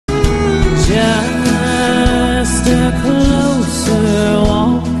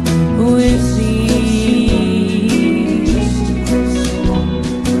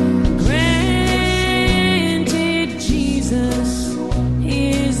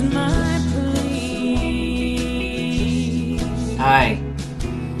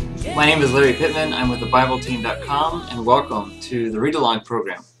My name is Larry Pittman. I'm with thebibleteam.com, and welcome to the Read Along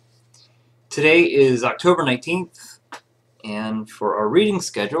program. Today is October 19th, and for our reading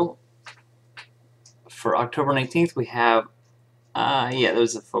schedule for October 19th, we have,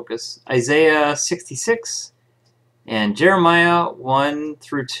 there's a focus, Isaiah 66 and Jeremiah 1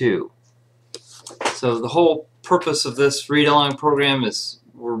 through 2. So the whole purpose of this Read Along program is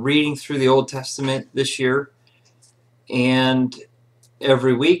we're reading through the Old Testament this year, and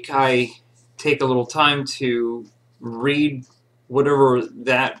every week I take a little time to read whatever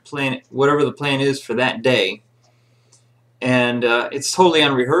the plan is for that day, and it's totally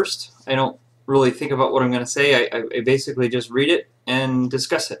unrehearsed. I don't really think about what I'm going to say. I basically just read it and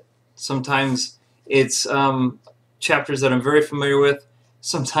discuss it. Sometimes it's chapters that I'm very familiar with.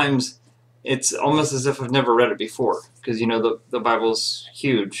 Sometimes it's almost as if I've never read it before, because the Bible's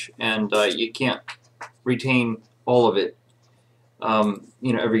huge, and you can't retain all of it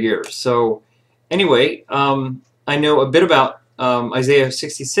every year. So anyway, I know a bit about Isaiah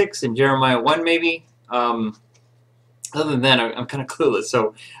 66 and Jeremiah 1 maybe. Other than that, I'm kind of clueless.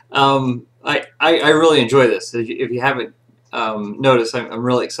 So I really enjoy this. If you haven't noticed, I'm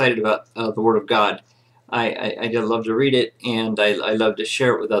really excited about the Word of God. I love to read it, and I love to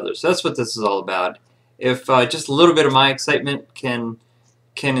share it with others. So that's what this is all about. If just a little bit of my excitement can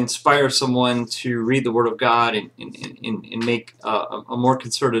inspire someone to read the Word of God and make a more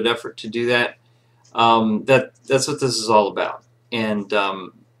concerted effort to do that, that's what this is all about. And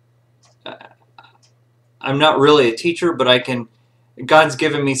I'm not really a teacher, but God's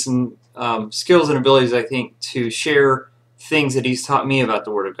given me some skills and abilities, I think, to share things that He's taught me about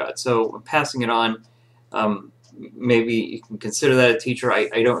the Word of God. So I'm passing it on. Maybe you can consider that a teacher.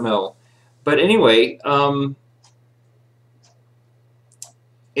 I don't know. But anyway, we're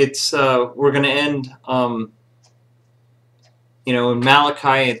going to end in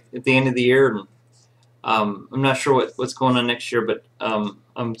Malachi at the end of the year, and I'm not sure what's going on next year, but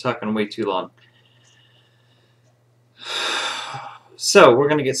I'm talking way too long. So we're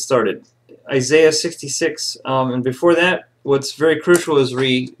going to get started. Isaiah 66, and before that, what's very crucial is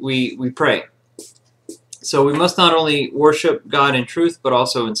we pray. So we must not only worship God in truth, but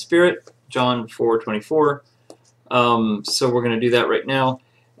also in spirit. John 4:24. So we're going to do that right now.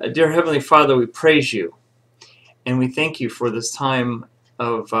 Dear Heavenly Father, we praise you, and we thank you for this time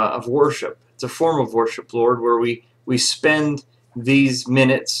of worship. It's a form of worship, Lord, where we spend these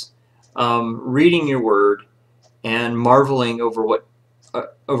minutes reading your word and marveling over what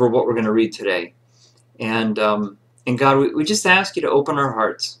we're going to read today. And God, we just ask you to open our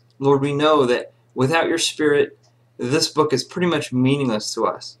hearts. Lord, we know that without your Spirit, this book is pretty much meaningless to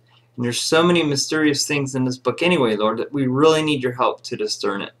us. And there's so many mysterious things in this book anyway, Lord, that we really need your help to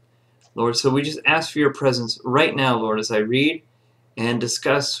discern it. Lord, so we just ask for your presence right now, Lord, as I read and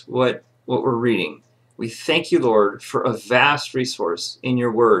discuss what we're reading. We thank you, Lord, for a vast resource in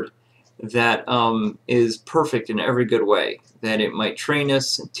your word that is perfect in every good way, that it might train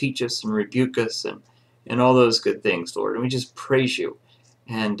us and teach us and rebuke us and all those good things, Lord. And we just praise you.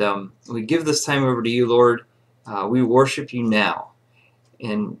 And we give this time over to you, Lord. We worship you now.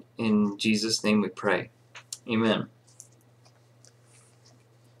 In Jesus' name we pray. Amen.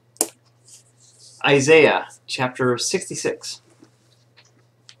 Isaiah chapter 66.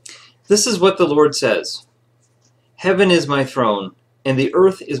 This is what the Lord says. Heaven is my throne, and the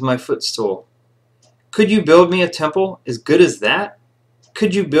earth is my footstool. Could you build me a temple as good as that?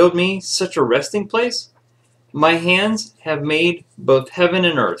 Could you build me such a resting place? My hands have made both heaven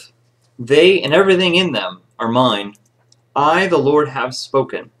and earth. They and everything in them are mine. I, the Lord, have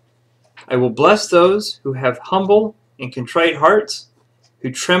spoken. I will bless those who have humble and contrite hearts,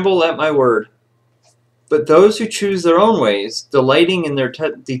 who tremble at my word. But those who choose their own ways, delighting in their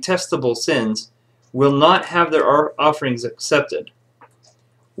detestable sins, will not have their offerings accepted.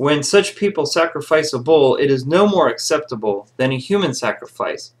 When such people sacrifice a bull, it is no more acceptable than a human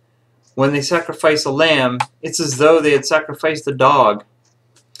sacrifice. When they sacrifice a lamb, it's as though they had sacrificed a dog.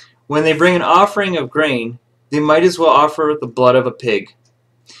 When they bring an offering of grain, they might as well offer the blood of a pig.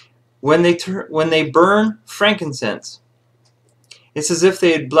 When they burn frankincense, it's as if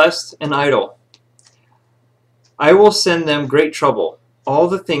they had blessed an idol. I will send them great trouble, all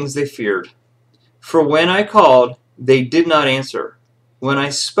the things they feared. For when I called, they did not answer. When I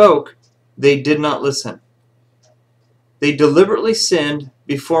spoke, they did not listen. They deliberately sinned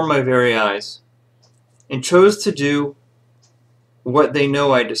before my very eyes, and chose to do what they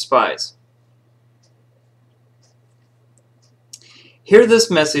know I despise. Hear this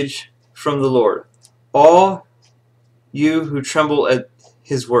message from the Lord, all you who tremble at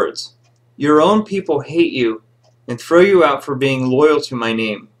his words. Your own people hate you and throw you out for being loyal to my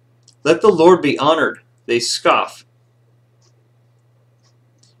name. Let the Lord be honored, they scoff.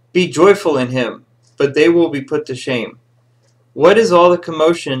 Be joyful in him, but they will be put to shame. What is all the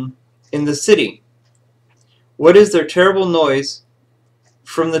commotion in the city? What is their terrible noise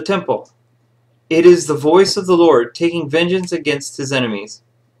from the temple? It is the voice of the Lord taking vengeance against his enemies.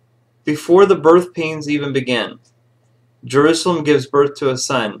 Before the birth pains even begin, Jerusalem gives birth to a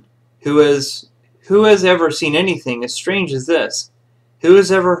son. Who has ever seen anything as strange as this? Who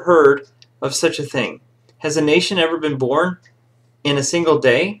has ever heard of such a thing? Has a nation ever been born in a single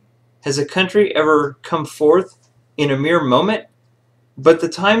day? Has a country ever come forth in a mere moment? But by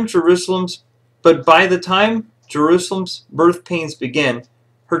the time Jerusalem's birth pains begin,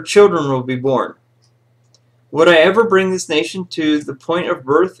 her children will be born. Would I ever bring this nation to the point of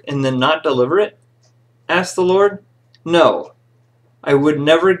birth and then not deliver it? Asked the Lord. No, I would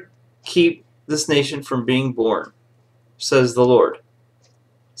never keep this nation from being born, says the Lord,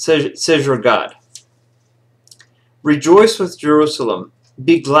 says your God. Rejoice with Jerusalem.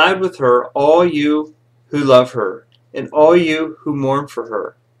 Be glad with her, all you who love her, and all you who mourn for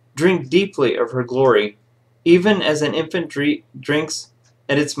her. Drink deeply of her glory, even as an infant drinks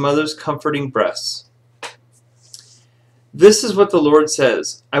at its mother's comforting breasts. This is what the Lord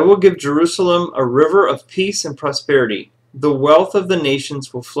says. I will give Jerusalem a river of peace and prosperity. The wealth of the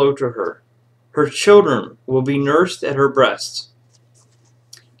nations will flow to her. Her children will be nursed at her breasts,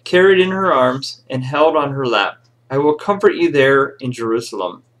 carried in her arms, and held on her lap. I will comfort you there in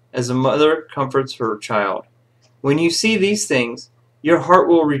Jerusalem, as a mother comforts her child. When you see these things, your heart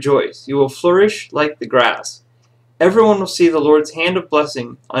will rejoice. You will flourish like the grass. Everyone will see the Lord's hand of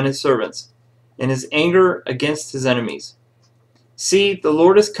blessing on his servants, and his anger against his enemies. See, the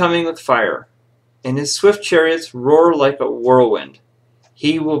Lord is coming with fire, and his swift chariots roar like a whirlwind.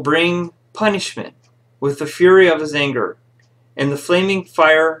 He will bring punishment with the fury of his anger, and the flaming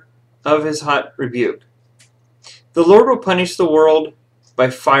fire of his hot rebuke. The Lord will punish the world by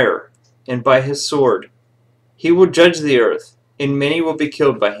fire and by his sword. He will judge the earth, and many will be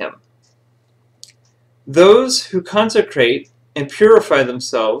killed by him. Those who consecrate and purify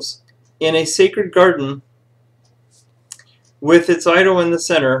themselves in a sacred garden with its idol in the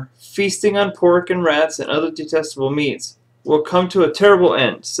center, feasting on pork and rats and other detestable meats, will come to a terrible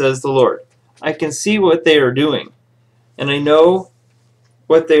end, says the Lord. I can see what they are doing, and I know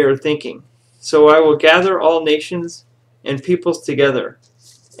what they are thinking. So I will gather all nations and peoples together,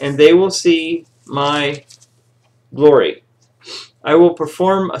 and they will see my glory. I will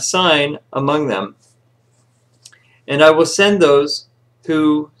perform a sign among them, and I will send those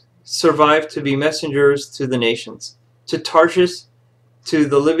who survive to be messengers to the nations, to Tarshish, to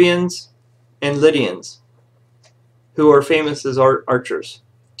the Libyans and Lydians, who are famous as archers,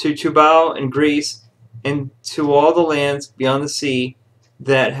 to Tubal and Greece, and to all the lands beyond the sea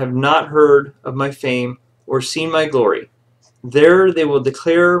that have not heard of my fame or seen my glory. There they will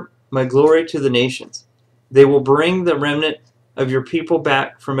declare my glory to the nations. They will bring the remnant of your people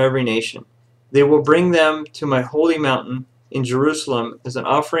back from every nation. They will bring them to my holy mountain in Jerusalem as an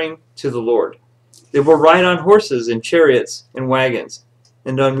offering to the Lord. They will ride on horses and chariots and wagons,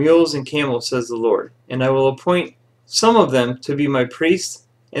 and on mules and camels, says the Lord. And I will appoint some of them to be my priests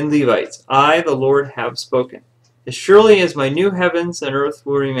and Levites. I, the Lord, have spoken. As surely as my new heavens and earth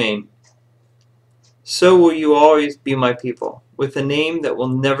will remain, so will you always be my people, with a name that will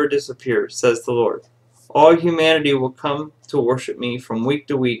never disappear, says the Lord. All humanity will come to worship me from week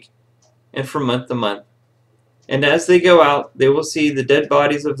to week and from month to month. And as they go out, they will see the dead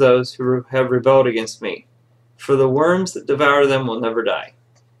bodies of those who have rebelled against me. For the worms that devour them will never die,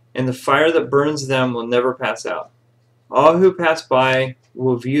 and the fire that burns them will never pass out. All who pass by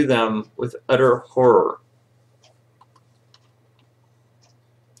will view them with utter horror.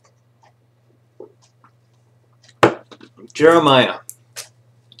 Jeremiah,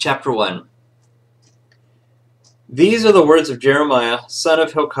 chapter 1. These are the words of Jeremiah, son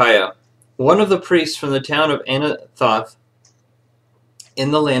of Hilkiah, one of the priests from the town of Anathoth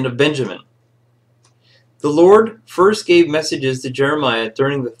in the land of Benjamin. The Lord first gave messages to Jeremiah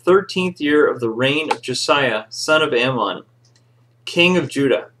during the 13th year of the reign of Josiah, son of Ammon, king of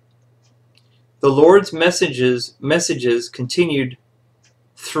Judah. The Lord's messages continued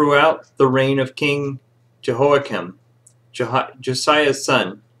throughout the reign of King Jehoiakim, Josiah's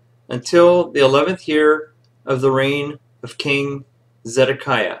son, until the 11th year of the reign of King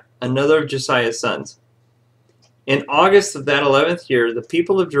Zedekiah, another of Josiah's sons. In August of that 11th year, the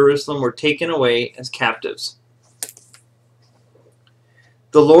people of Jerusalem were taken away as captives.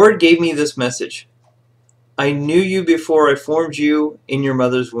 The Lord gave me this message. I knew you before I formed you in your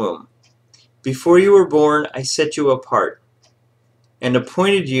mother's womb. Before you were born, I set you apart. and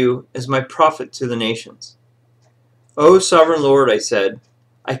appointed you as my prophet to the nations. O sovereign Lord, I said,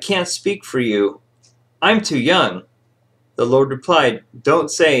 I can't speak for you. I'm too young. The Lord replied, Don't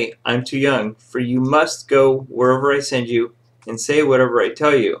say, I'm too young, for you must go wherever I send you and say whatever I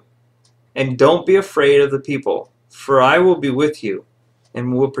tell you. And don't be afraid of the people, for I will be with you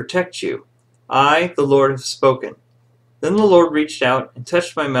and will protect you. I, the Lord, have spoken. Then the Lord reached out and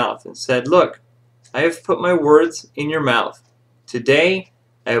touched my mouth and said, Look, I have put my words in your mouth. Today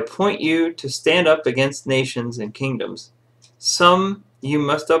I appoint you to stand up against nations and kingdoms. Some you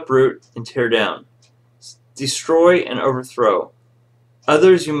must uproot and tear down, destroy and overthrow.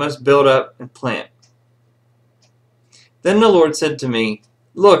 Others you must build up and plant. Then the Lord said to me,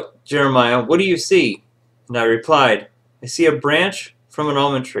 Look, Jeremiah, what do you see? And I replied, I see a branch from an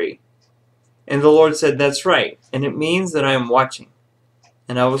almond tree. And the Lord said, That's right, and it means that I am watching,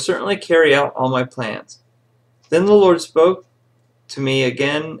 and I will certainly carry out all my plans. Then the Lord spoke to me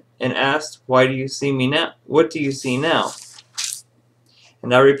again and asked, Why do you see me now? What do you see now?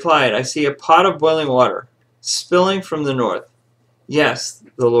 And I replied, I see a pot of boiling water spilling from the north. Yes,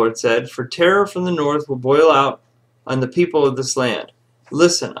 the Lord said, for terror from the north will boil out on the people of this land.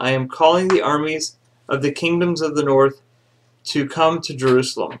 Listen, I am calling the armies of the kingdoms of the north to come to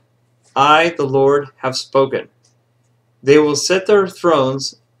Jerusalem. I, the Lord, have spoken. They will set their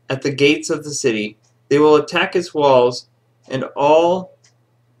thrones at the gates of the city. They will attack its walls and all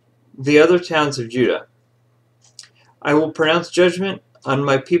the other towns of Judah. I will pronounce judgment on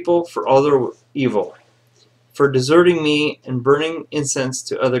my people for all their evil, for deserting me and burning incense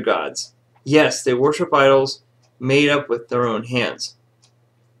to other gods. Yes, they worship idols made up with their own hands.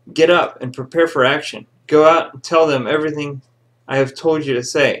 Get up and prepare for action. Go out and tell them everything I have told you to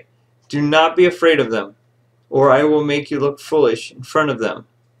say. Do not be afraid of them, or I will make you look foolish in front of them.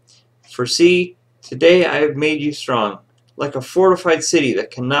 For see, today I have made you strong, like a fortified city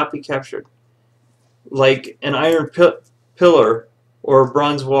that cannot be captured, like an iron pillar or a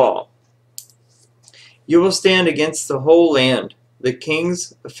bronze wall. You will stand against the whole land, the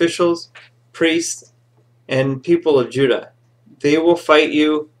kings, officials, priests, and people of Judah. They will fight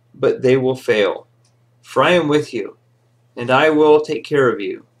you, but they will fail. For I am with you, and I will take care of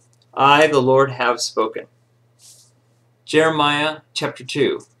you. I, the Lord, have spoken. Jeremiah chapter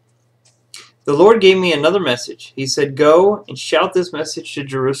 2. The Lord gave me another message. He said, Go and shout this message to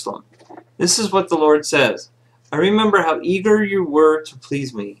Jerusalem. This is what the Lord says. I remember how eager you were to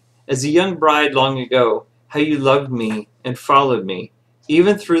please me, as a young bride long ago, how you loved me and followed me,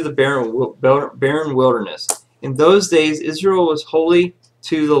 even through the barren wilderness. In those days Israel was holy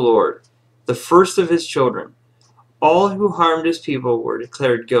to the Lord, the first of his children. All who harmed his people were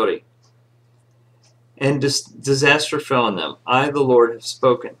declared guilty, and disaster fell on them. I, the Lord, have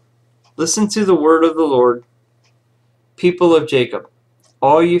spoken. Listen to the word of the Lord, people of Jacob,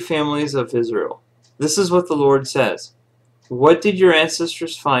 all you families of Israel. This is what the Lord says. What did your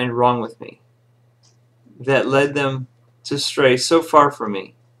ancestors find wrong with me that led them to stray so far from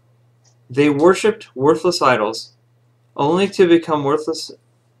me? They worshipped worthless idols, only to become worthless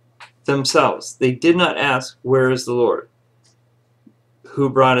themselves. They did not ask, Where is the Lord, who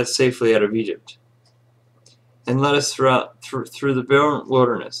brought us safely out of Egypt, and led us through the barren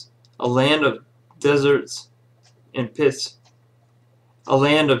wilderness, a land of deserts and pits, a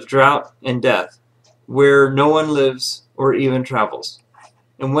land of drought and death, where no one lives or even travels.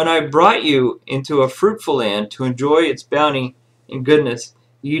 And when I brought you into a fruitful land to enjoy its bounty and goodness,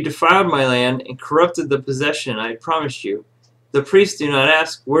 you defiled my land and corrupted the possession I had promised you. The priests do not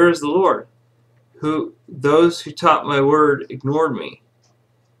ask, Where is the Lord? Those who taught my word ignored me.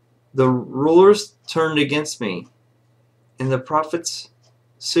 The rulers turned against me, and the prophets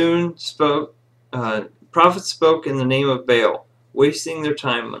spoke in the name of Baal, wasting their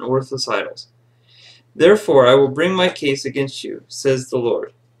time on worthless idols. Therefore I will bring my case against you, says the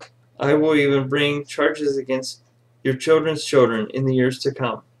Lord. I will even bring charges against your children's children in the years to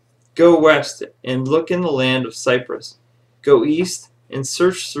come. Go west and look in the land of Cyprus. Go east and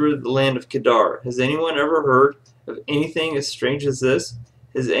search through the land of Kedar. Has anyone ever heard of anything as strange as this?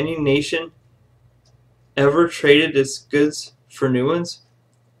 Has any nation ever traded its goods for new ones?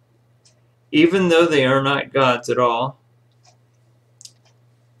 Even though they are not gods at all,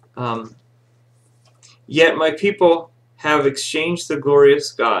 yet my people have exchanged the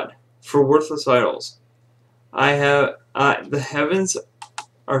glorious God for worthless idols. The heavens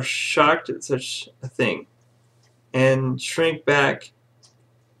are shocked at such a thing, and shrink back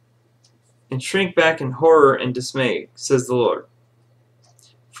in horror and dismay, says the Lord.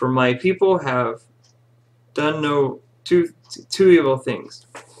 For my people have done two evil things.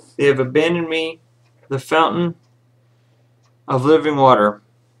 They have abandoned me, the fountain of living water,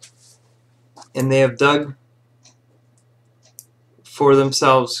 and they have dug for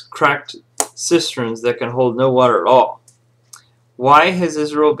themselves cracked cisterns that can hold no water at all. Why has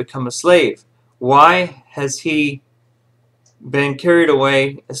Israel become a slave? Why has he been carried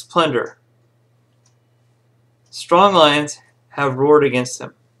away as plunder? Strong lions have roared against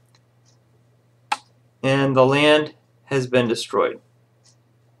him, and the land has been destroyed.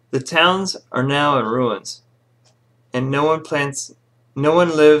 The towns are now in ruins, and no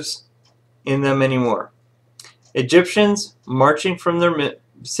one lives in them anymore. Egyptians marching from their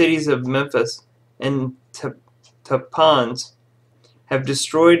cities of Memphis and Tahpanhes have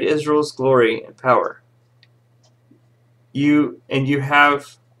destroyed Israel's glory and power. You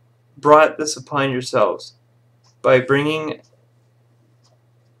have brought this upon yourselves by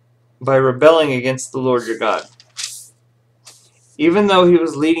rebelling against the Lord your God, even though he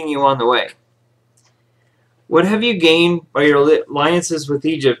was leading you on the way. What have you gained by your alliances with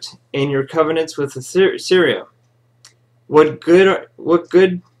Egypt and your covenants with Assyria? What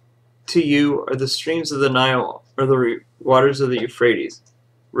good to you are the streams of the Nile or the waters of the Euphrates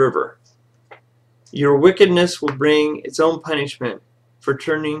River? Your wickedness will bring its own punishment for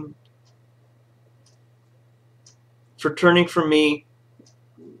turning from me.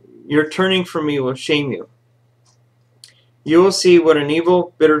 Your turning from me will shame you. You will see what an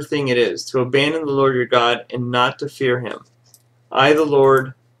evil, bitter thing it is to abandon the Lord your God and not to fear him. I, the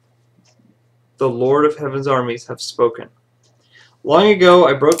Lord of heaven's armies, have spoken. Long ago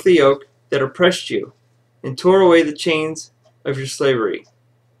I broke the yoke that oppressed you and tore away the chains of your slavery.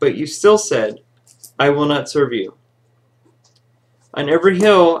 But you still said, I will not serve you. On every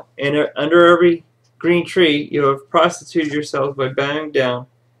hill and under every green tree you have prostituted yourselves by bowing down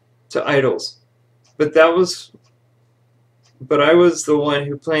to idols. But I was the one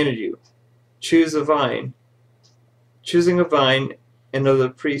who planted you, choosing a vine, and of the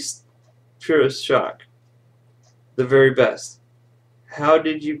purest shock, the very best. How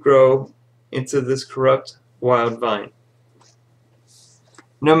did you grow into this corrupt, wild vine?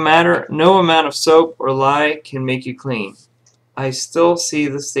 No amount of soap or lye can make you clean. I still see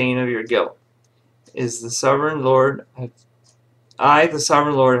the stain of your guilt. I, the sovereign Lord,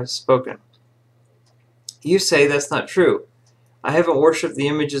 have spoken. You say that's not true. I haven't worshipped the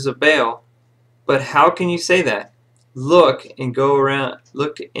images of Baal. But how can you say that? Look in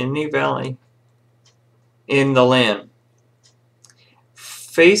any valley in the land.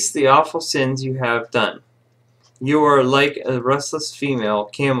 Face the awful sins you have done. You are like a restless female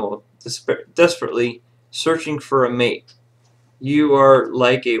camel desperately searching for a mate. You are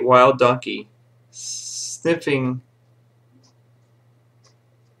like a wild donkey sniffing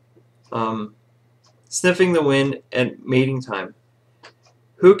the wind at mating time.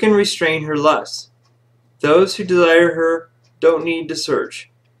 Who can restrain her lusts? Those who desire her don't need to search,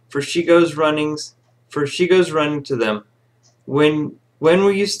 for she goes running to them. When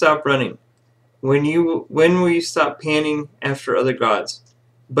will you stop running? When will you stop panting after other gods?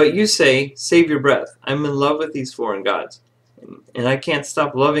 But you say, save your breath. I'm in love with these foreign gods, and I can't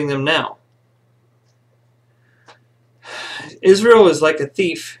stop loving them now. Israel is like a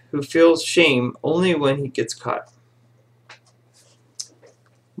thief who feels shame only when he gets caught.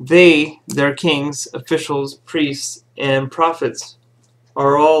 Their kings, officials, priests, and prophets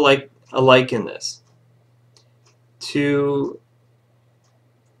are all alike in this. To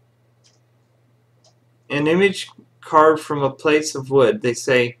an image carved from a place of wood, they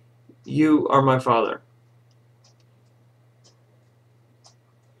say, you are my father.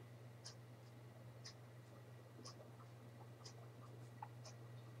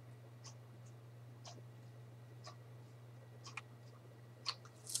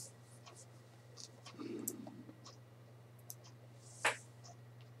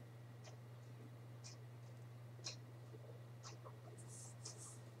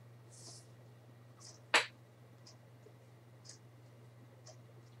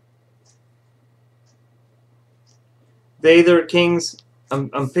 Their kings,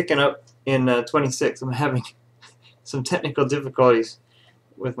 I'm picking up in 26. I'm having some technical difficulties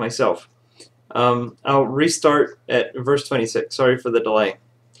with myself. I'll restart at verse 26. Sorry for the delay.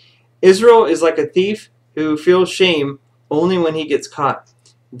 Israel is like a thief who feels shame only when he gets caught.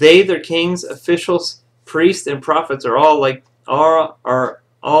 Their kings, officials, priests, and prophets are all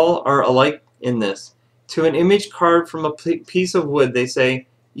alike in this. To an image carved from a piece of wood, they say,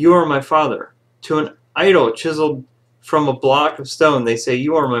 you are my father. To an idol chiseled from a block of stone, they say,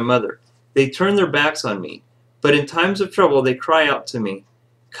 you are my mother. They turn their backs on me, but in times of trouble they cry out to me,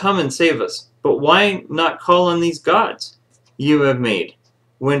 come and save us. But why not call on these gods you have made?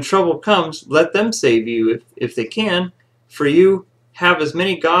 When trouble comes, let them save you if they can, For you have as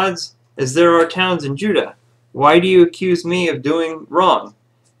many gods as there are towns in Judah. Why do you accuse me of doing wrong?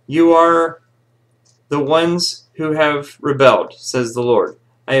 You are the ones who have rebelled, says the Lord.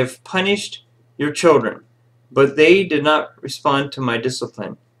 I have punished your children, but they did not respond to my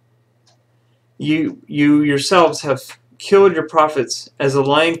discipline. You yourselves have killed your prophets as a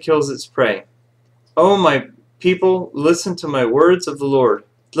lion kills its prey. O my people, listen to my words of the Lord.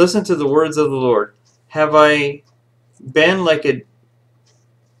 Listen to the words of the Lord. Have I been like a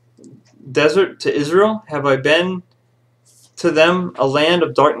desert to Israel? Have I been to them a land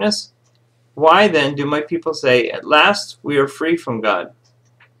of darkness? Why then do my people say, at last we are free from God?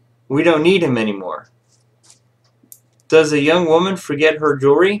 We don't need him anymore. Does a young woman forget her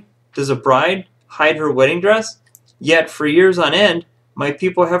jewelry? Does a bride hide her wedding dress? Yet for years on end, my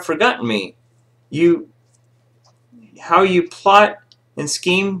people have forgotten me. How you plot and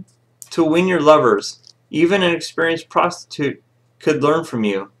scheme to win your lovers. Even an experienced prostitute could learn from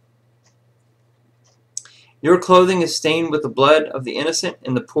you. Your clothing is stained with the blood of the innocent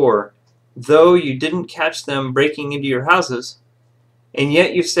and the poor, though you didn't catch them breaking into your houses. And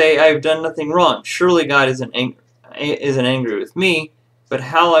yet you say, I have done nothing wrong. Surely God isn't angry with me, but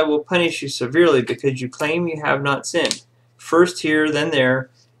how I will punish you severely because you claim you have not sinned. First here, then there,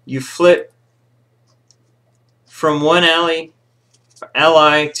 you flit from one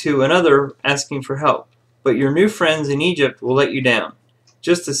ally to another asking for help. But your new friends in Egypt will let you down,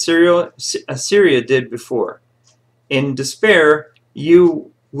 just as Assyria did before. In despair,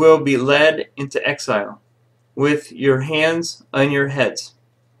 you will be led into exile, with your hands on your heads.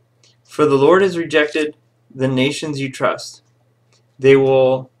 For the Lord has rejected the nations you trust. They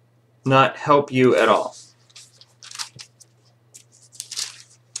will not help you at all.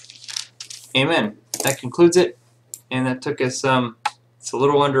 Amen. That concludes it. And that took us, it's a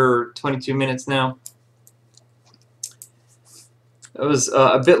little under 22 minutes now. It was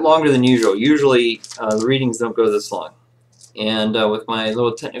a bit longer than usual. Usually the readings don't go this long. And with my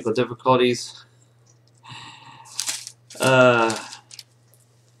little technical difficulties,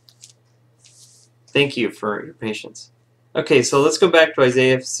 thank you for your patience. Okay, so let's go back to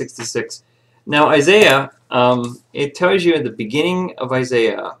Isaiah 66. Now Isaiah, it tells you at the beginning of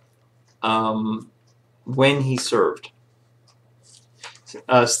Isaiah when he served.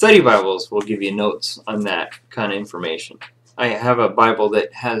 Study Bibles will give you notes on that kind of information. I have a Bible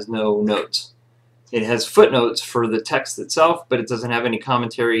that has no notes. It has footnotes for the text itself, but it doesn't have any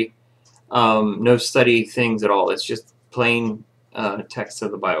commentary, no study things at all. It's just plain text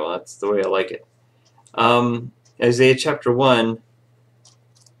of the Bible. That's the way I like it. Isaiah chapter 1,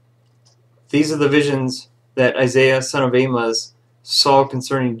 these are the visions that Isaiah, son of Amoz, saw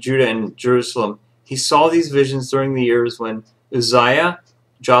concerning Judah and Jerusalem. He saw these visions during the years when Uzziah,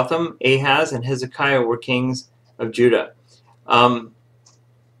 Jotham, Ahaz, and Hezekiah were kings of Judah.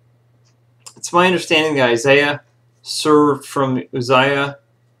 It's my understanding that Isaiah served from Uzziah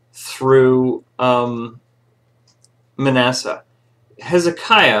through Manasseh.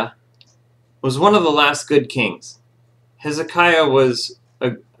 Hezekiah was one of the last good kings. Hezekiah was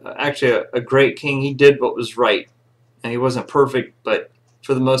actually a great king. He did what was right. And he wasn't perfect, but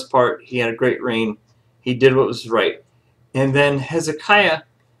for the most part, he had a great reign. He did what was right. And then Hezekiah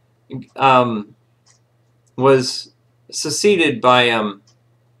was succeeded by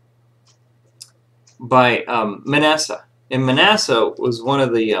Manasseh. And Manasseh was one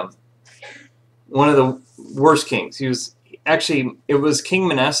of the worst kings. He was actually, it was King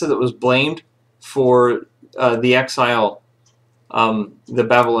Manasseh that was blamed for the exile, the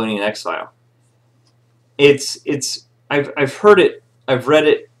Babylonian exile. I've heard it, I've read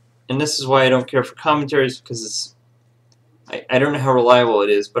it, and this is why I don't care for commentaries, because I don't know how reliable it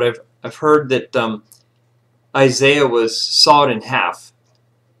is, but I've heard that Isaiah was sawed in half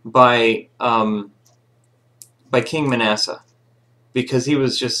by King Manasseh because he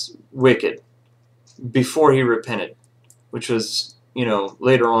was just wicked before he repented, which was,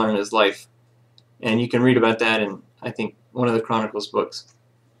 later on in his life. And you can read about that in, I think, one of the Chronicles books.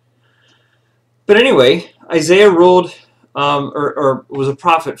 But anyway, Isaiah ruled, or was a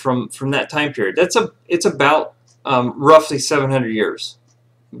prophet from that time period. It's about roughly 700 years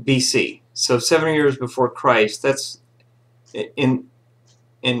BC. So 700 years before Christ. That's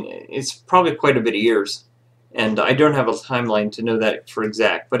it's probably quite a bit of years. And I don't have a timeline to know that for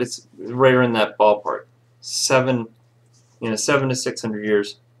exact, but it's right around that ballpark. 7 to 600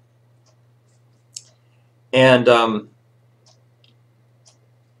 years. And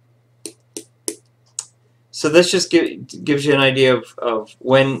so this just gives you an idea of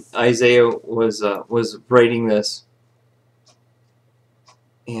when Isaiah was writing this.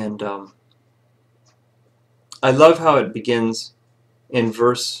 And I love how it begins in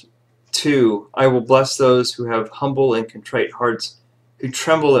verse 2. I will bless those who have humble and contrite hearts, who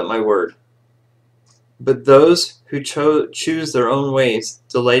tremble at my word. But those who choose their own ways,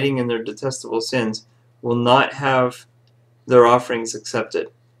 delighting in their detestable sins, will not have their offerings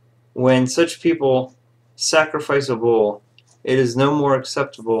accepted. When such people sacrifice a bull, it is no more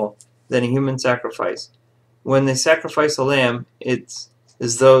acceptable than a human sacrifice. When they sacrifice a lamb, it's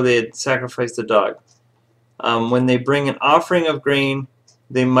as though they had sacrificed a dog. When they bring an offering of grain,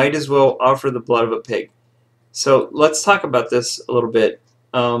 they might as well offer the blood of a pig. So let's talk about this a little bit.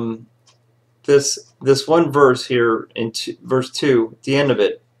 This one verse here in verse 2, at the end of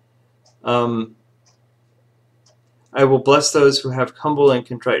it, I will bless those who have humble and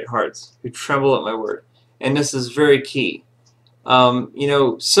contrite hearts, who tremble at my word. And this is very key.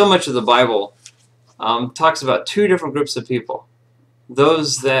 So much of the Bible talks about two different groups of people.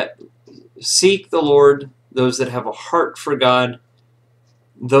 Those that seek the Lord, those that have a heart for God,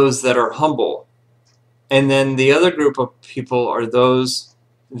 those that are humble. And then the other group of people are those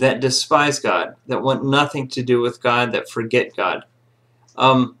that despise God, that want nothing to do with God, that forget God.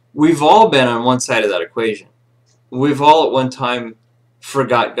 We've all been on one side of that equation. We've all at one time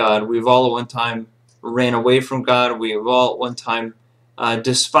forgot God. We've all at one time ran away from God. We've all at one time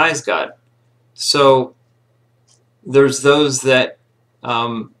despised God. So there's those that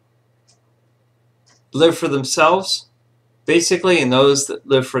live for themselves, basically, and those that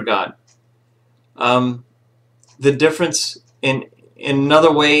live for God. The difference in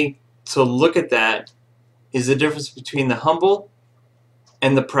another way to look at that is the difference between the humble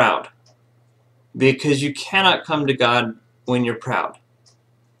and the proud. Because you cannot come to God when you're proud.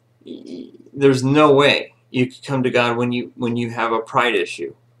 There's no way you can come to God when you have a pride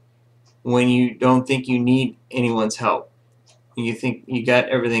issue, when you don't think you need anyone's help, when you think you got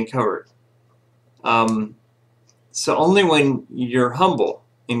everything covered. So only when you're humble,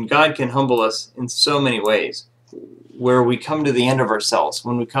 and God can humble us in so many ways, where we come to the end of ourselves,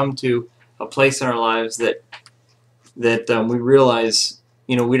 when we come to a place in our lives that we realize,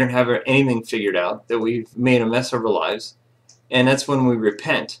 we don't have anything figured out, that we've made a mess of our lives, and that's when we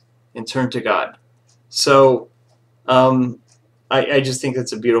repent and turn to God. So I just think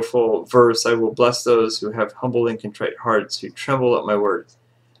that's a beautiful verse. I will bless those who have humble and contrite hearts, who tremble at my word.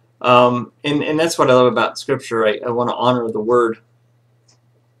 And that's what I love about Scripture. I want to honor the Word,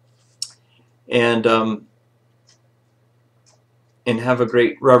 and have a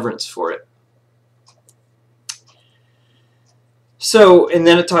great reverence for it. So, and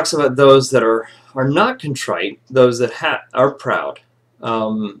then it talks about those that are not contrite, those that are proud.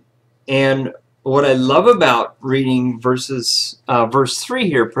 And what I love about reading verse 3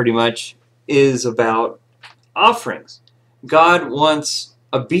 here pretty much is about offerings. God wants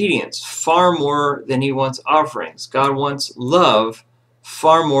obedience far more than he wants offerings. God wants love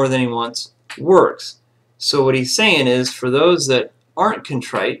far more than he wants works. So what he's saying is, for those that aren't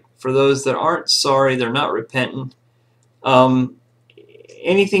contrite, for those that aren't sorry, they're not repentant,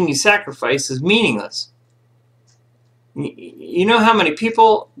 anything you sacrifice is meaningless. You know how many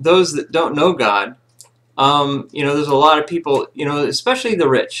people, those that don't know God, there's a lot of people, especially the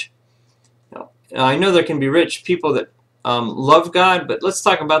rich. I know there can be rich people that love God, but let's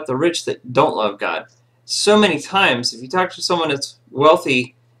talk about the rich that don't love God. So many times, if you talk to someone that's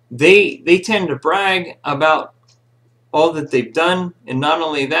wealthy, they tend to brag about all that they've done, and not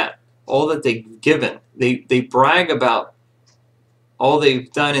only that, all that they've given. They brag about all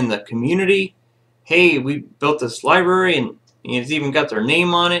they've done in the community. Hey, we built this library, and it's even got their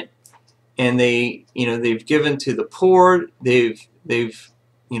name on it. And they've given to the poor. They've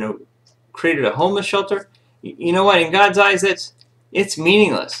created a homeless shelter. You know what? In God's eyes, it's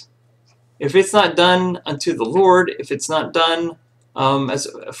meaningless. If it's not done unto the Lord, if it's not done as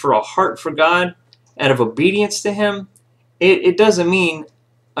for a heart for God, out of obedience to Him, it doesn't mean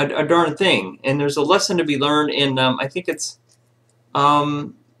a darn thing. And there's a lesson to be learned in I think it's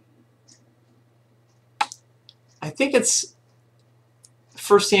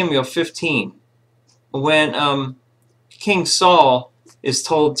 1 Samuel 15, when King Saul is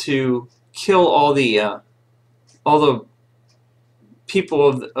told to kill all the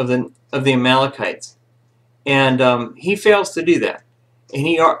people of the Amalekites, and he fails to do that, and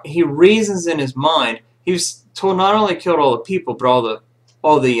he reasons in his mind. He was told not only killed all the people, but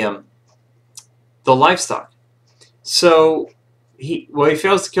all the livestock. So he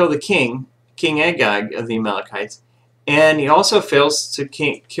fails to kill the King Agag of the Amalekites, and he also fails to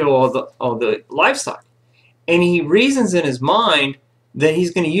kill all the livestock. And he reasons in his mind that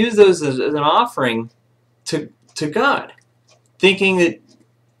he's going to use those as an offering to God, thinking that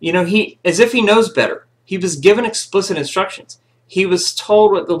he, as if he knows better. He was given explicit instructions. He was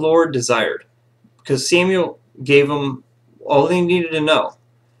told what the Lord desired, because Samuel gave him all they needed to know,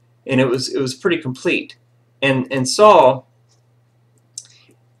 and it was pretty complete. And Saul,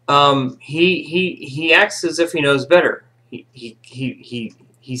 he acts as if he knows better.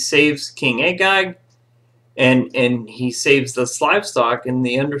 He saves King Agag, and he saves the livestock, and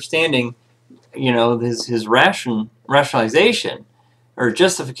the understanding, his rationalization or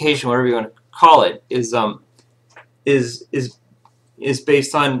justification, whatever you want to call it, is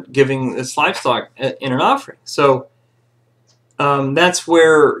based on giving this livestock in an offering. So that's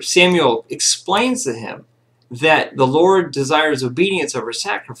where Samuel explains to him that the Lord desires obedience over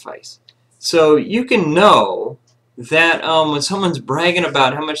sacrifice. So you can know that when someone's bragging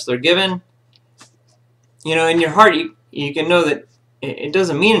about how much they're given, in your heart, you can know that it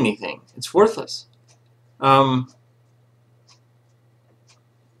doesn't mean anything. It's worthless.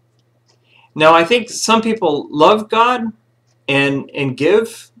 Now, I think some people love God and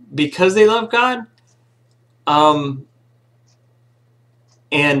give because they love God. I'm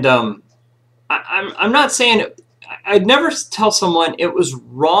not saying I'd never tell someone it was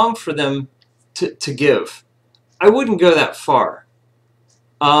wrong for them to give. I wouldn't go that far.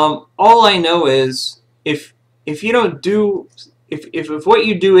 All I know is if you don't do, if what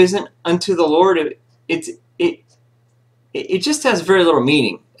you do isn't unto the Lord, it just has very little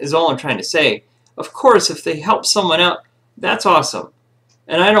meaning, is all I'm trying to say. Of course, if they help someone out, that's awesome.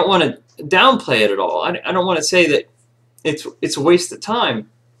 And I don't want to downplay it at all. I don't want to say that it's a waste of time.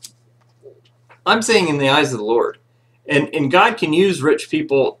 I'm saying in the eyes of the Lord. And God can use rich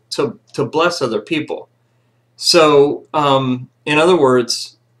people to bless other people. So, in other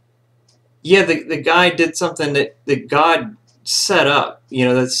words, yeah, the guy did something that God set up,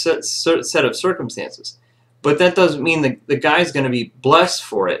 that set of circumstances. But that doesn't mean the guy's going to be blessed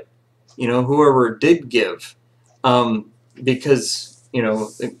for it, whoever did give, because,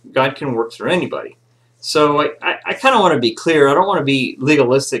 God can work through anybody. So I kind of want to be clear. I don't want to be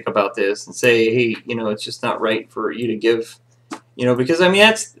legalistic about this and say, hey, it's just not right for you to give, because,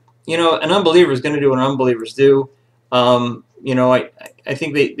 that's, an unbeliever is going to do what unbelievers do. I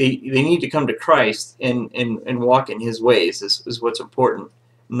think they need to come to Christ and walk in His ways is what's important,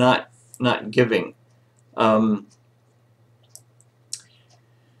 not giving.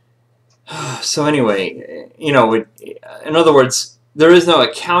 So anyway, in other words, there is no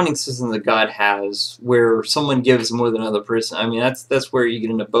accounting system that God has where someone gives more than another person. That's where you get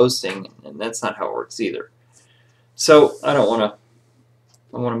into boasting, and that's not how it works either. So I want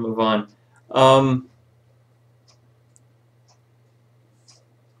to move on.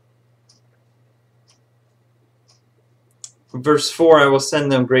 Verse 4, I will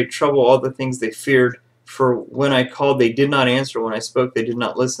send them great trouble, all the things they feared. For when I called, they did not answer. When I spoke, they did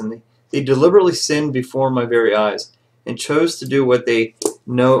not listen. They deliberately sinned before my very eyes and chose to do what they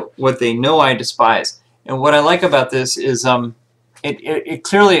know I despise. And what I like about this is it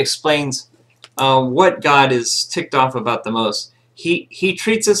clearly explains what God is ticked off about the most. He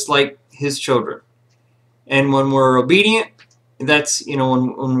treats us like His children. And when we're obedient, that's,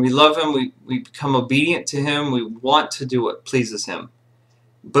 when we love Him, we become obedient to Him. We want to do what pleases Him.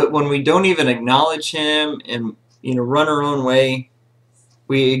 But when we don't even acknowledge Him and, run our own way,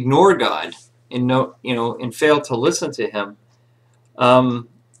 we ignore God and and fail to listen to Him.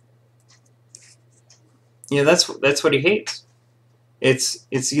 That's what He hates.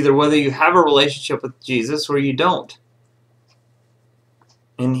 It's either whether you have a relationship with Jesus or you don't.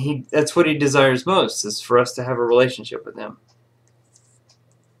 And that's what He desires most, is for us to have a relationship with Him.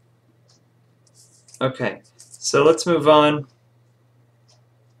 Okay, so let's move on.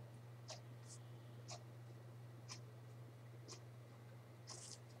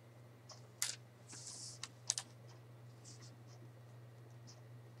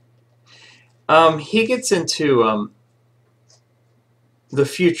 He gets into the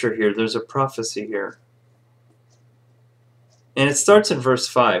future here. There's a prophecy here. And it starts in verse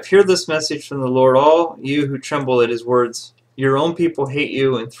 5. Hear this message from the Lord, all you who tremble at His words. Your own people hate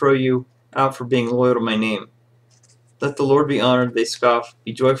you and throw you out for being loyal to my name. Let the Lord be honored. They scoff.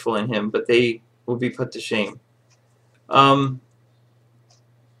 Be joyful in Him, but they will be put to shame. In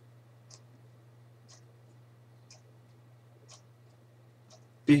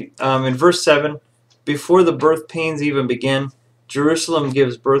verse 7, before the birth pains even begin, Jerusalem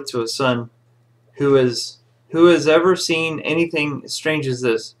gives birth to a son. Who has ever seen anything as strange as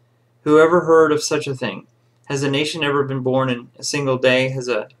this? Who ever heard of such a thing? Has a nation ever been born in a single day? Has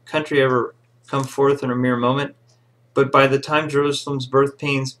a country ever come forth in a mere moment? But by the time Jerusalem's birth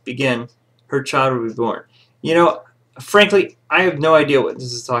pains begin, her child will be born. Frankly, I have no idea what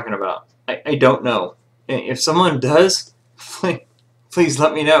this is talking about. I don't know. If someone does, please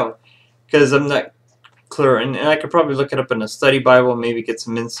let me know, because I'm not clear, and I could probably look it up in a study Bible and maybe get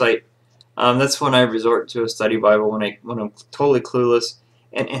some insight. That's when I resort to a study Bible when I'm totally clueless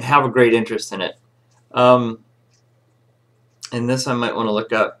and have a great interest in it. And this I might want to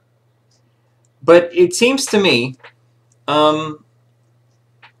look up. But it seems to me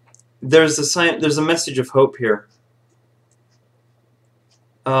there's a message of hope here.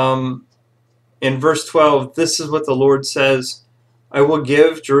 In verse 12, this is what the Lord says: I will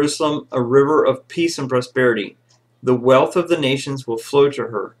give Jerusalem a river of peace and prosperity. The wealth of the nations will flow to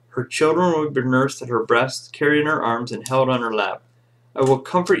her. Her children will be nursed at her breast, carried in her arms, and held on her lap. I will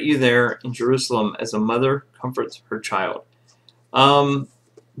comfort you there in Jerusalem as a mother comforts her child.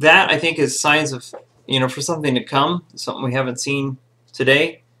 That, I think, is signs of, for something to come, something we haven't seen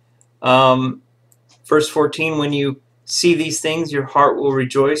today. Verse 14, when you see these things, your heart will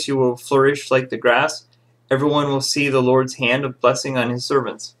rejoice, you will flourish like the grass. Everyone will see the Lord's hand of blessing on his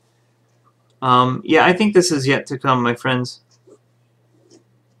servants. Yeah, I think this is yet to come, my friends.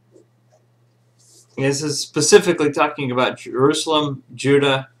 This is specifically talking about Jerusalem,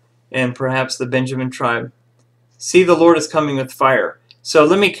 Judah, and perhaps the Benjamin tribe. See, the Lord is coming with fire. So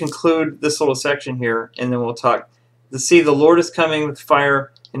let me conclude this little section here, and then we'll talk. See, the Lord is coming with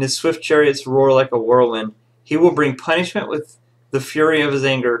fire, and his swift chariots roar like a whirlwind. He will bring punishment with the fury of his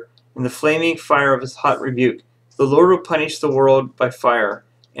anger, and the flaming fire of his hot rebuke. The Lord will punish the world by fire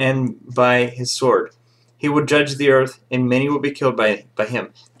and by his sword. He will judge the earth, and many will be killed by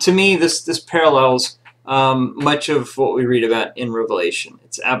him. To me, this parallels much of what we read about in Revelation.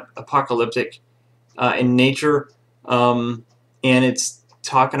 It's apocalyptic in nature, and it's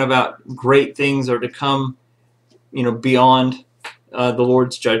talking about great things are to come, beyond the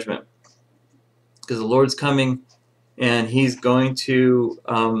Lord's judgment. Because the Lord's coming, and he's going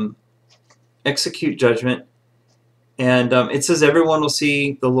to execute judgment. And it says everyone will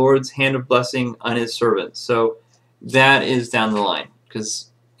see the Lord's hand of blessing on his servants. So that is down the line,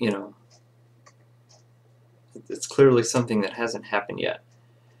 because, it's clearly something that hasn't happened yet.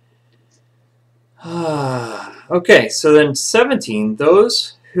 Okay, so then 17,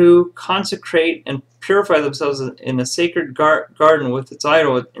 those who consecrate and purify themselves in a sacred garden with its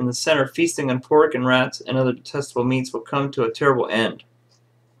idol in the center, feasting on pork and rats and other detestable meats, will come to a terrible end.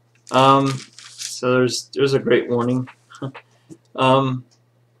 So there's a great warning. I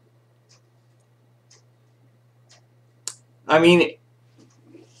mean,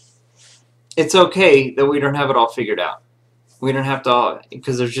 it's okay that we don't have it all figured out. We don't have to,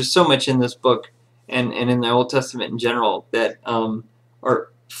 because there's just so much in this book and in the Old Testament in general that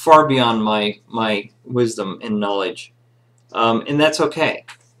are far beyond my wisdom and knowledge, and that's okay,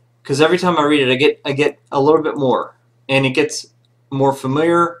 because every time I read it, I get a little bit more, and it gets more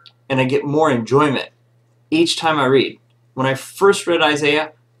familiar, and I get more enjoyment each time I read. When I first read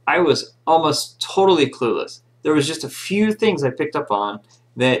Isaiah, I was almost totally clueless. There was just a few things I picked up on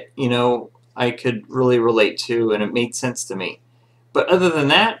that I could really relate to, and it made sense to me. But other than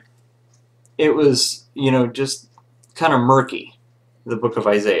that, it was just kind of murky, the book of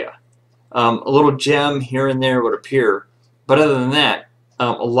Isaiah. A little gem here and there would appear, but other than that,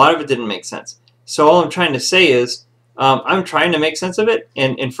 a lot of it didn't make sense. So all I'm trying to say is, I'm trying to make sense of it,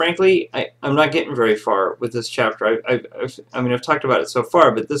 and frankly, I'm not getting very far with this chapter. I've talked about it so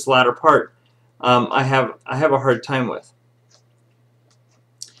far, but this latter part, I have a hard time with.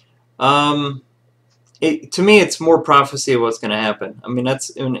 To me, it's more prophecy of what's going to happen. I mean,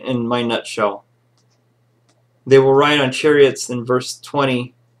 that's in my nutshell. They will ride on chariots in verse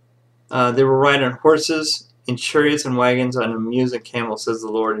 20. They will ride on horses, in chariots and wagons, on a mule and camel, says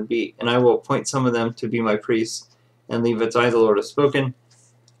the Lord, and I will appoint some of them to be my priests, and Levites, I, the Lord, have spoken.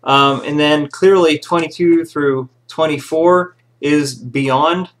 And then clearly 22 through 24 is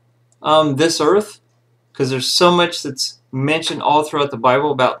beyond this earth, because there's so much that's mentioned all throughout the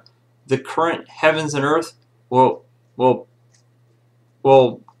Bible about the current heavens and earth will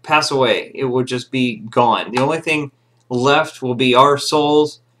pass away. It will just be gone. The only thing left will be our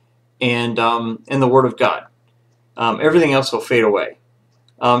souls and the Word of God. Everything else will fade away.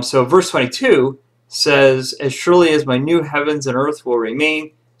 So verse 22 says, as surely as my new heavens and earth will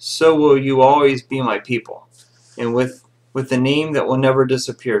remain, so will you always be my people, and with the name that will never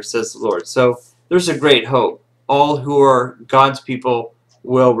disappear, says the Lord. So there's a great hope. All who are God's people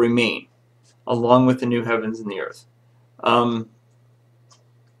will remain, along with the new heavens and the earth. And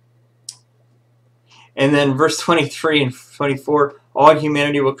then verse 23 and 24, all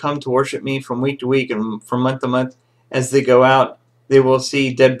humanity will come to worship me from week to week and from month to month. As they go out, they will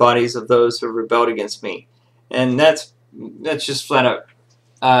see dead bodies of those who rebelled against me. And that's just flat out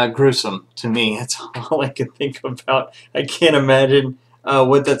gruesome to me. That's all I can think about. I can't imagine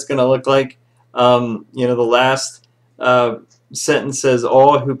what that's going to look like. The last sentence says,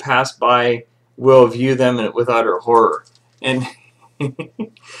 "All who pass by will view them with utter horror." And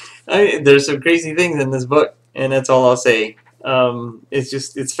there's some crazy things in this book, and that's all I'll say.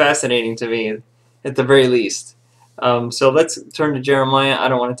 It's fascinating to me, at the very least. So let's turn to Jeremiah. I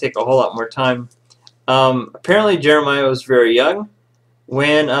don't want to take a whole lot more time. Apparently Jeremiah was very young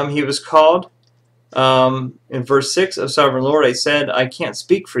when he was called. In verse 6, "O sovereign Lord, I said, I can't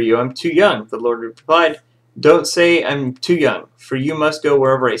speak for you. I'm too young." The Lord replied, "Don't say I'm too young, for you must go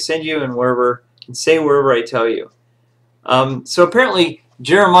wherever I send you and say wherever I tell you." So apparently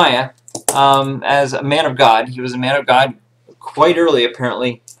Jeremiah, as a man of God, he was a man of God quite early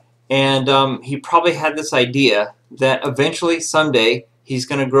apparently, and he probably had this idea that eventually someday he's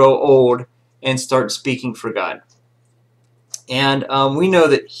going to grow old and start speaking for God. And we know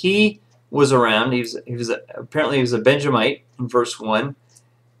that he was around. Apparently he was a Benjamite in verse 1.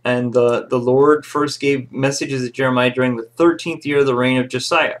 And the Lord first gave messages to Jeremiah during the 13th year of the reign of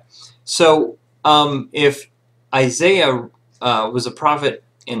Josiah. So if Isaiah was a prophet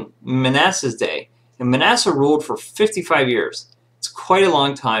in Manasseh's day, and Manasseh ruled for 55 years. It's quite a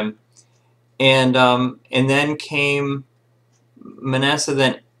long time. And then came Manasseh,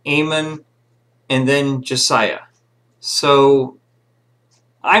 then Amon, and then Josiah. So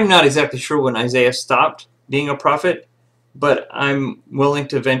I'm not exactly sure when Isaiah stopped being a prophet, but I'm willing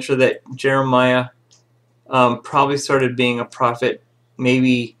to venture that Jeremiah probably started being a prophet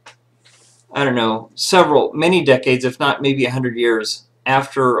maybe, I don't know, many decades, if not maybe 100 years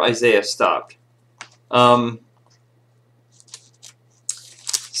after Isaiah stopped.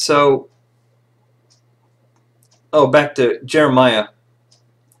 Back to Jeremiah.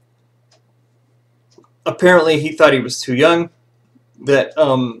 Apparently he thought he was too young, that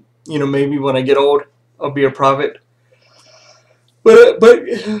maybe when I get old I'll be a prophet. But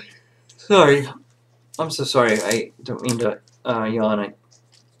sorry, I'm so sorry. I don't mean to yawn.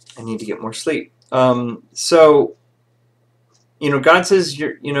 I need to get more sleep. God says,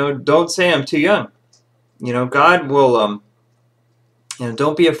 don't say I'm too young. God will,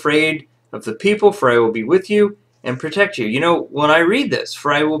 don't be afraid of the people, for I will be with you and protect you. When I read this,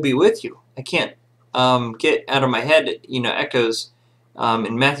 for I will be with you, I can't get out of my head, echoes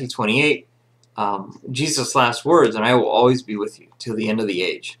in Matthew 28, Jesus' last words, and I will always be with you till the end of the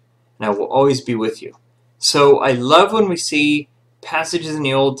age, and I will always be with you. So I love when we see passages in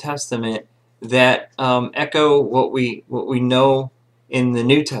the Old Testament that echo what we know in the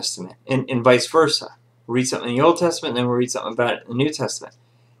New Testament, and vice versa. We'll read something in the Old Testament, and then we'll read something about it in the New Testament.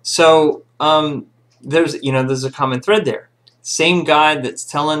 So there's a common thread there. Same God that's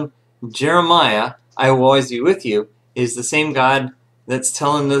telling Jeremiah, I will always be with you, is the same God that's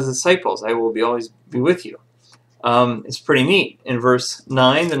telling the disciples, I will always be with you. It's pretty neat. In verse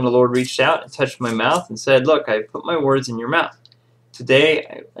 9, then the Lord reached out and touched my mouth and said, look, I put my words in your mouth.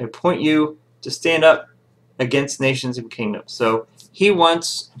 Today I appoint you to stand up against nations and kingdoms. So he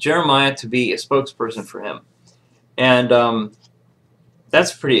wants Jeremiah to be a spokesperson for him. And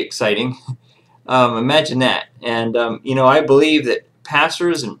that's pretty exciting. Imagine that. And, I believe that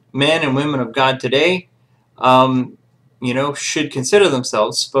pastors and men and women of God today, should consider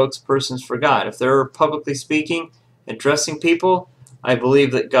themselves spokespersons for God. If they're publicly speaking, addressing people, I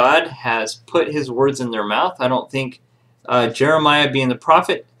believe that God has put his words in their mouth. I don't think Jeremiah being the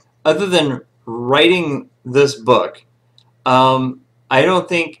prophet, other than writing this book, I don't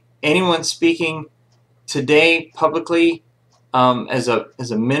think anyone speaking today publicly as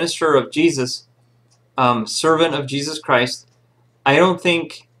a minister of Jesus, servant of Jesus Christ, I don't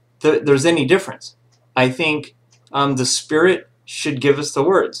think there's any difference. I think the Spirit should give us the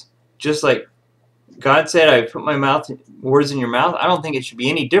words. Just like God said, I put my words in your mouth, I don't think it should be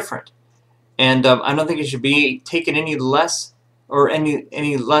any different. And I don't think it should be taken any less, or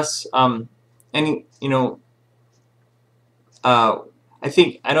any less, I don't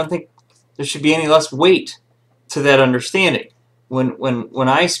think there should be any less weight to that understanding. When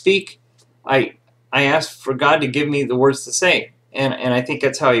I speak, I ask for God to give me the words to say, and I think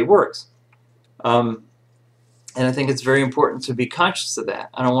that's how he works. And I think it's very important to be conscious of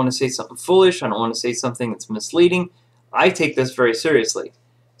that. I don't want to say something foolish. I don't want to say something that's misleading. I take this very seriously.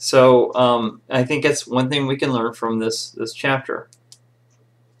 So I think that's one thing we can learn from this chapter.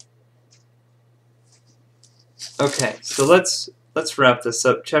 Okay, so let's wrap this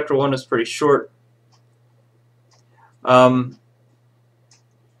up. Chapter 1 is pretty short.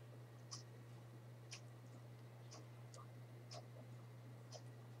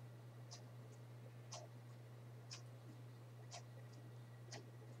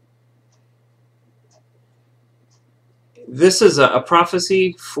 this is a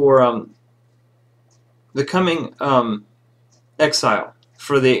prophecy for the coming exile,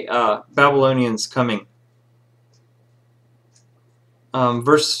 for the Babylonians coming.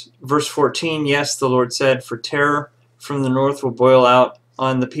 Verse 14, yes, the Lord said, for terror from the north will boil out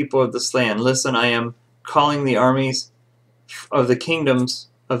on the people of this land. Listen, I am calling the armies of the kingdoms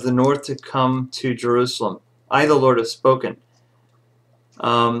of the north to come to Jerusalem. I, the Lord, have spoken.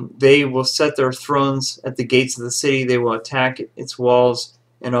 They will set their thrones at the gates of the city. They will attack its walls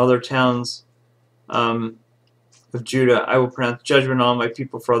and all their towns of Judah. I will pronounce judgment on my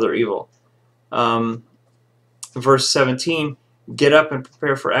people for all their evil. Verse 17, get up and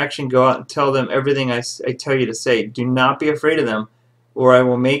prepare for action. Go out and tell them everything I tell you to say. Do not be afraid of them, or I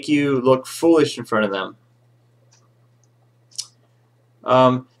will make you look foolish in front of them.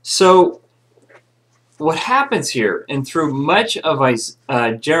 So what happens here, and through much of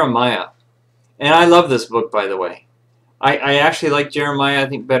Jeremiah, and I love this book, by the way. I actually like Jeremiah, I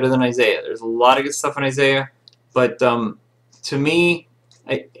think, better than Isaiah. There's a lot of good stuff in Isaiah, but to me,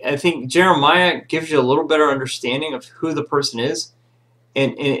 I think Jeremiah gives you a little better understanding of who the person is,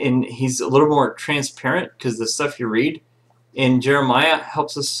 and he's a little more transparent because the stuff you read in Jeremiah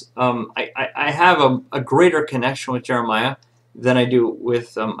helps us. I have a greater connection with Jeremiah than I do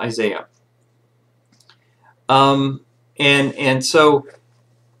with Isaiah. And so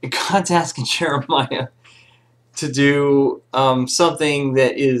God's asking Jeremiah to do something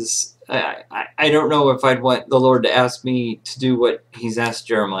that is, I don't know if I'd want the Lord to ask me to do what he's asked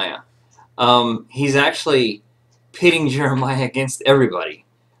Jeremiah. He's actually pitting Jeremiah against everybody.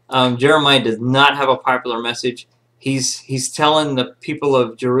 Jeremiah does not have a popular message. He's telling the people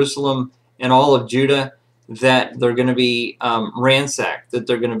of Jerusalem and all of Judah that they're going to be ransacked, that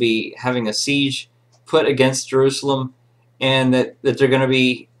they're going to be having a siege put against Jerusalem, and that they're going to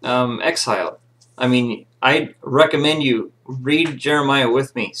be exiled. I mean, I recommend you read Jeremiah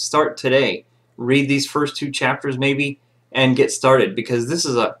with me. Start today. Read these first 2 chapters maybe and get started, because this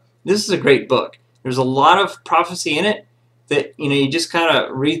is a great book. There's a lot of prophecy in it that you just kind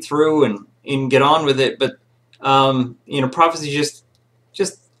of read through and get on with it. But prophecy is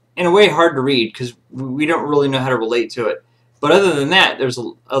just in a way hard to read because we don't really know how to relate to it. But other than that, there's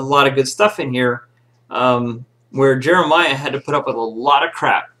a lot of good stuff in here where Jeremiah had to put up with a lot of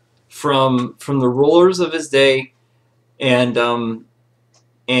crap from the rulers of his day, and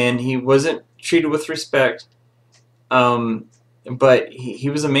he wasn't treated with respect. But he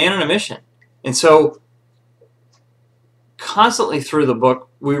was a man on a mission. And so constantly through the book,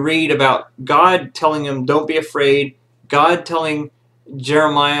 we read about God telling him, don't be afraid. God telling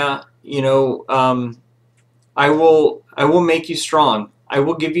Jeremiah, I will make you strong. I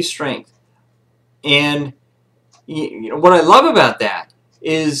will give you strength. And what I love about that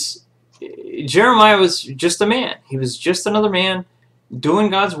is Jeremiah was just a man. He was just another man doing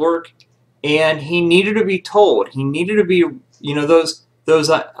God's work, and he needed to be told. He needed to be, those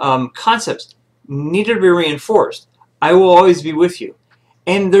concepts needed to be reinforced. I will always be with you.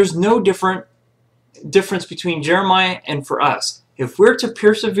 And there's no difference between Jeremiah and for us. If we're to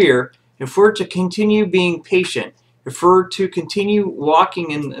persevere, if we're to continue being patient, if we're to continue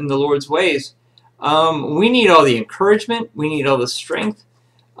walking in the Lord's ways, we need all the encouragement, we need all the strength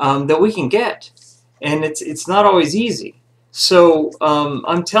that we can get. And it's not always easy. So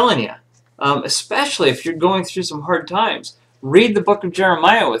I'm telling you, especially if you're going through some hard times, read the book of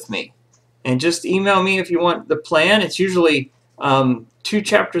Jeremiah with me. And just email me if you want the plan. It's usually 2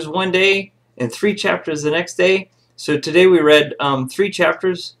 chapters one day and 3 chapters the next day. So today we read 3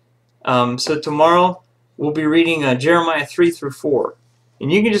 chapters. So tomorrow we'll be reading Jeremiah 3 through 4.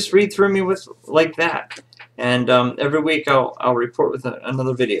 And you can just read through me with like that. And every week I'll report with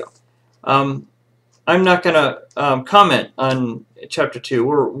another video. I'm not going to comment on chapter 2.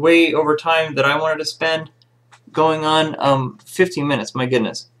 We're way over time that I wanted to spend, going on 15 minutes. My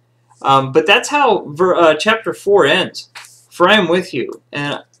goodness. But that's how chapter 4 ends. For I am with you,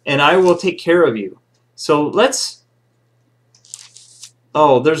 and I will take care of you. So let's...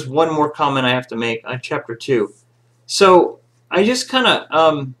 Oh, there's one more comment I have to make on chapter 2. So I just kind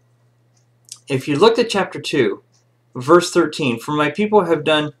of... if you looked at chapter 2, verse 13, for my people have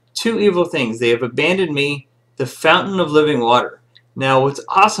done 2 evil things. They have abandoned me, the fountain of living water. Now what's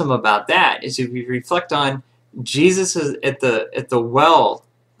awesome about that is if you reflect on Jesus is at the well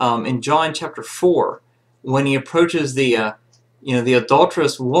in John chapter 4, when he approaches the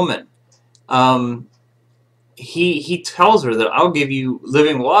adulterous woman, he tells her that I'll give you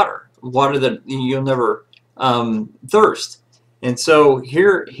living water that you'll never thirst. And so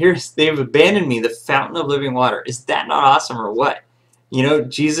here's they've abandoned me, the fountain of living water. Is that not awesome or what?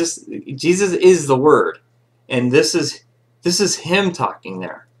 Jesus is the Word, and this is This is him talking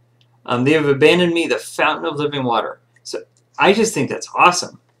there. They have abandoned me, the fountain of living water. So I just think that's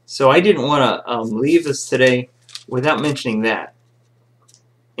awesome. So I didn't want to leave this today without mentioning that.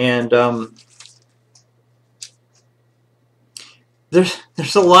 And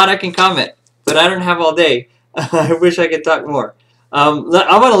there's a lot I can comment, but I don't have all day. I wish I could talk more. I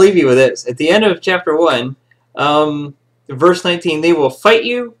want to leave you with this. At the end of chapter 1, verse 19, they will fight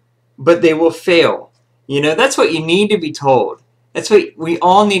you, but they will fail. You know, that's what you need to be told. That's what we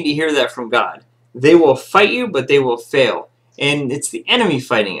all need to hear that from God. They will fight you, but they will fail. And it's the enemy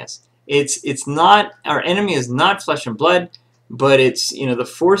fighting us. It's not, our enemy is not flesh and blood, but it's, you know, the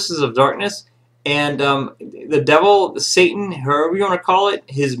forces of darkness. And the devil, Satan, however you want to call it,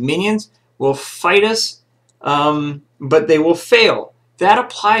 his minions will fight us, but they will fail. That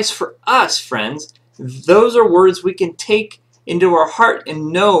applies for us, friends. Those are words we can take into our heart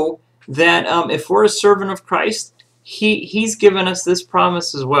and know that if we're a servant of Christ, He's given us this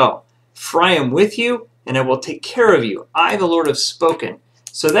promise as well. For I am with you, and I will take care of you. I, the Lord, have spoken.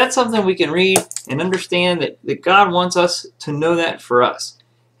 So that's something we can read and understand that God wants us to know that for us.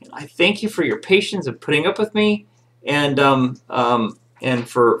 And I thank you for your patience of putting up with me, and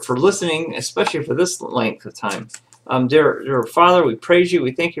for listening, especially for this length of time. Dear Father, we praise you.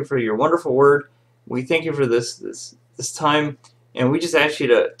 We thank you for your wonderful word. We thank you for this time, and we just ask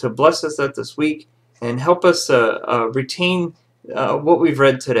you to bless us at this week and help us retain what we've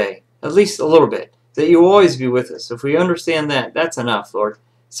read today, at least a little bit, that you will always be with us. If we understand that, that's enough, Lord.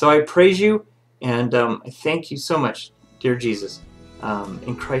 So I praise you, and I thank you so much, dear Jesus.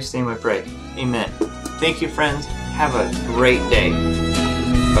 In Christ's name I pray. Amen. Thank you, friends. Have a great day.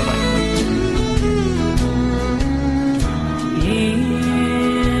 Bye-bye.